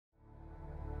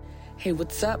Hey,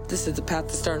 what's up? This is the Path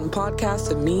to Stardom podcast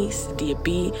with me, Sadia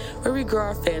B, where we grow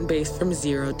our fan base from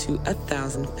 0 to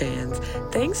 1,000 fans.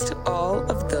 Thanks to all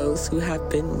of those who have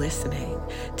been listening.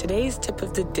 Today's tip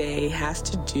of the day has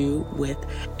to do with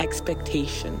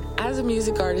expectation. As a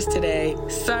music artist today,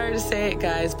 sorry to say it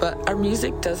guys, but our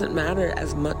music doesn't matter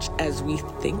as much as we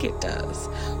think it does.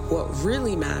 What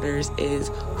really matters is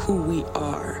who we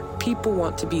are. People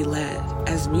want to be led.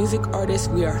 As music artists,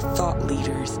 we are thought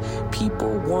leaders.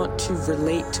 People want to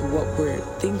relate to what we're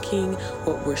thinking,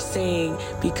 what we're saying,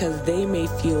 because they may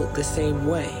feel the same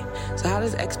way. So how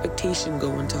does expectation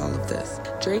go into all of this?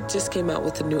 Drake just came out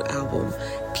with a new album.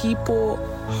 People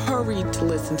hurried to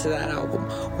listen to that album.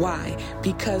 Why?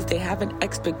 Because they have an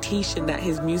expectation that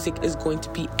his music is going to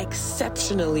be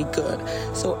exceptionally good.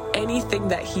 So anything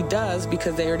that he does,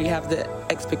 because they already have the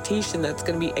expectation that's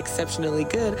going to be exceptionally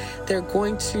good, they're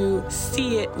going to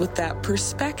see it with that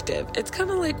perspective. It's kind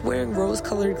of like wearing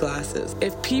rose-colored glasses.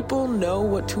 If people know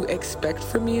what to expect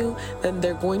from you, then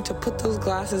they're going to put those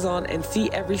glasses on and see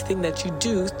everything that you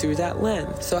do through that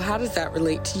lens. So how does that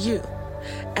relate to you?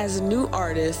 As a new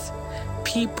artist,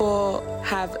 people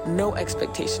have no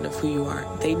expectation of who you are.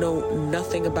 They know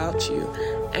nothing about you.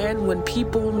 And when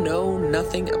people know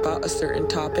nothing about a certain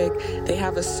topic, they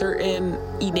have a certain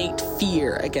innate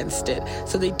fear against it.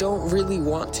 So they don't really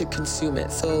want to consume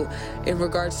it. So in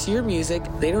regards to your music,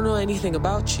 they don't know anything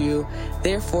about you.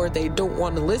 Therefore, they don't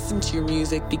want to listen to your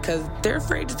music because they're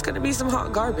afraid it's going to be some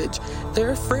hot garbage.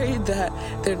 They're afraid that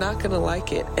they're not going to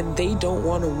like it, and they don't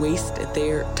want to waste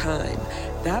their time.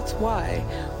 That's why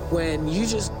when you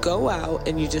just go out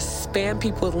and you just spam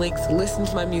people with links, listen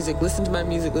to my music, listen to my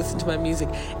music, listen to my music,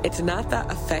 it's not that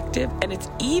effective. And it's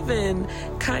even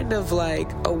kind of like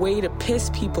a way to piss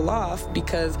people off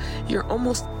because you're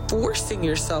almost forcing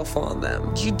yourself on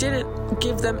them. You didn't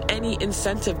give them any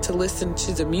incentive to listen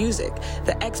to the music.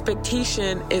 The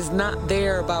expectation is not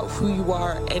there about who you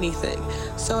are or anything.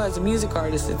 So as a music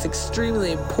artist, it's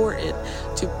extremely important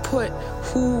to put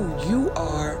who you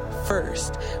are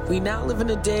first. We now live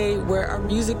in a day where our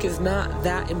music is not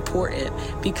that important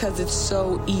because it's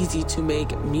so easy to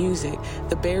make music.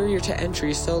 The barrier to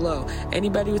entry is so low.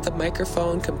 Anybody with a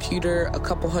microphone, computer, a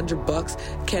couple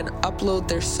 $100 can upload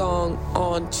their song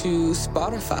onto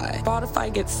Spotify.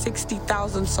 Spotify gets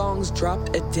 60,000 songs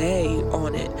dropped a day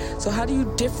on it. So how do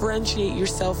you differentiate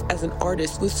yourself as an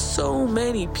artist with so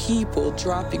many people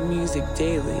dropping music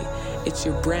daily? It's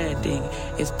your branding.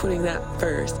 It's putting that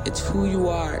first. It's who you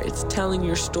are. It's telling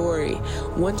your story.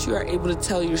 Once you are able to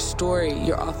tell your story,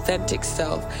 your authentic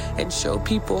self, and show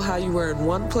people how you were in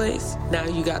one place, now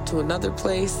you got to another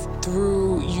place.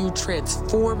 Through you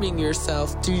transforming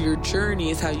yourself through your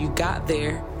journey is how you got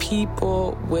there.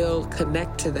 People will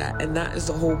connect to that, and that is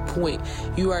the whole point.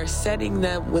 You are setting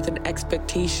them with an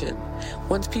expectation.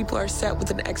 Once people are set with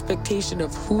an expectation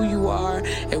of who you are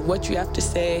and what you have to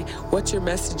say, what your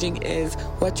messaging is,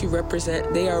 what you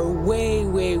represent, they are way,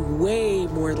 way, way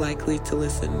more likely to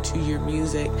listen to your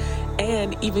music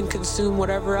and even consume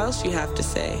whatever else you have to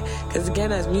say. Because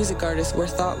again, as music artists, we're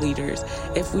thought leaders.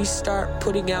 If we start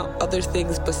putting out other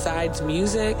things besides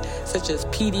music, such as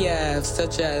PDFs,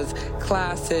 such as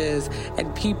classes,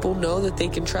 and people know that they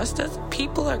can trust us,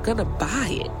 people are gonna buy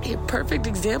it. A perfect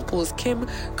example is Kim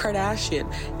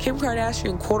Kardashian. Kim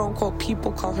Kardashian, quote unquote,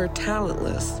 people call her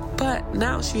talentless. But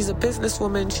now she's a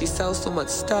businesswoman. She sells so much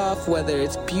stuff, whether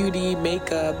it's beauty,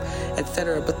 makeup,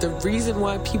 etc. But the reason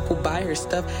why people buy her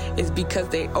stuff is because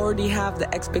they already have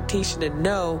the expectation and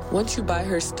know once you buy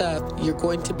her stuff, you're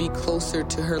going to be closer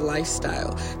to her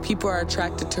lifestyle. People are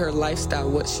attracted to her lifestyle,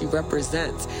 what she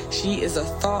represents. She is a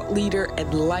thought leader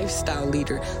and lifestyle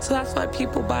leader. So that's why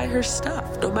people buy her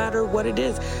stuff, no matter what it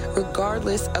is,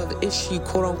 regardless of if she,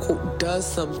 quote unquote,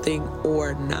 does something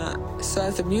or not. So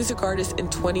as a music artist in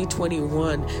 2021,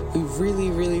 we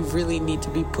really need to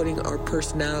be putting our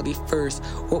personality first,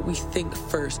 what we think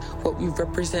first, what we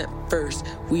represent first.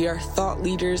 We are thought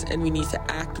leaders and we need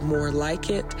to act more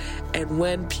like it. And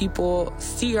when people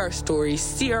see our stories,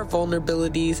 see our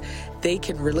vulnerabilities, they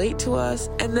can relate to us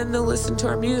and then they'll listen to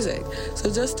our music.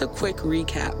 So just a quick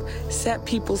recap. Set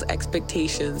people's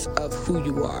expectations of who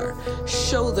you are.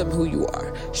 Show them who you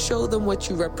are. Show them what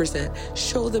you represent.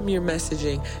 Show them your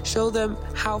messaging. Show them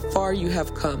how far you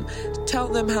have come. Tell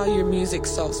them how your music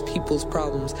solves people's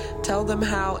problems. Tell them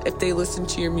how, if they listen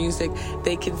to your music,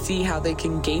 they can see how they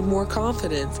can gain more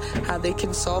confidence, how they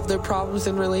can solve their problems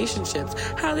in relationships,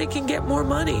 how they can get more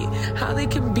money, how they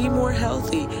can be more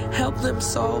healthy. Help them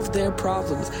solve their their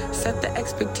problems. Set the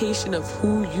expectation of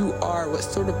who you are, what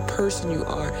sort of person you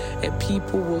are, and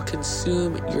people will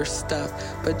consume your stuff.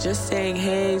 But just saying,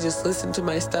 hey, just listen to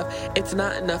my stuff, it's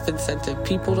not enough incentive.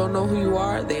 People don't know who you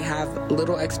are. They have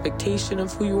little expectation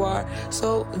of who you are.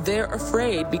 So they're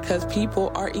afraid because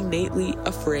people are innately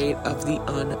afraid of the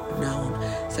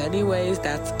unknown. So anyways,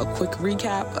 that's a quick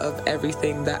recap of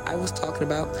everything that I was talking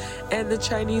about. And the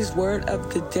Chinese word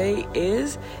of the day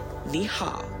is ni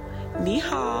hao. Ni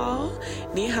hao.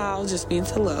 Ni hao just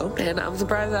means hello. And I'm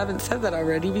surprised I haven't said that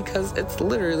already because it's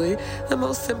literally the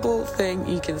most simple thing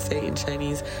you can say in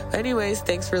Chinese. But anyways,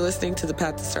 thanks for listening to the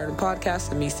Path to Stardom podcast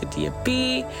with me, Sadia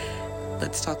B.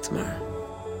 Let's talk tomorrow.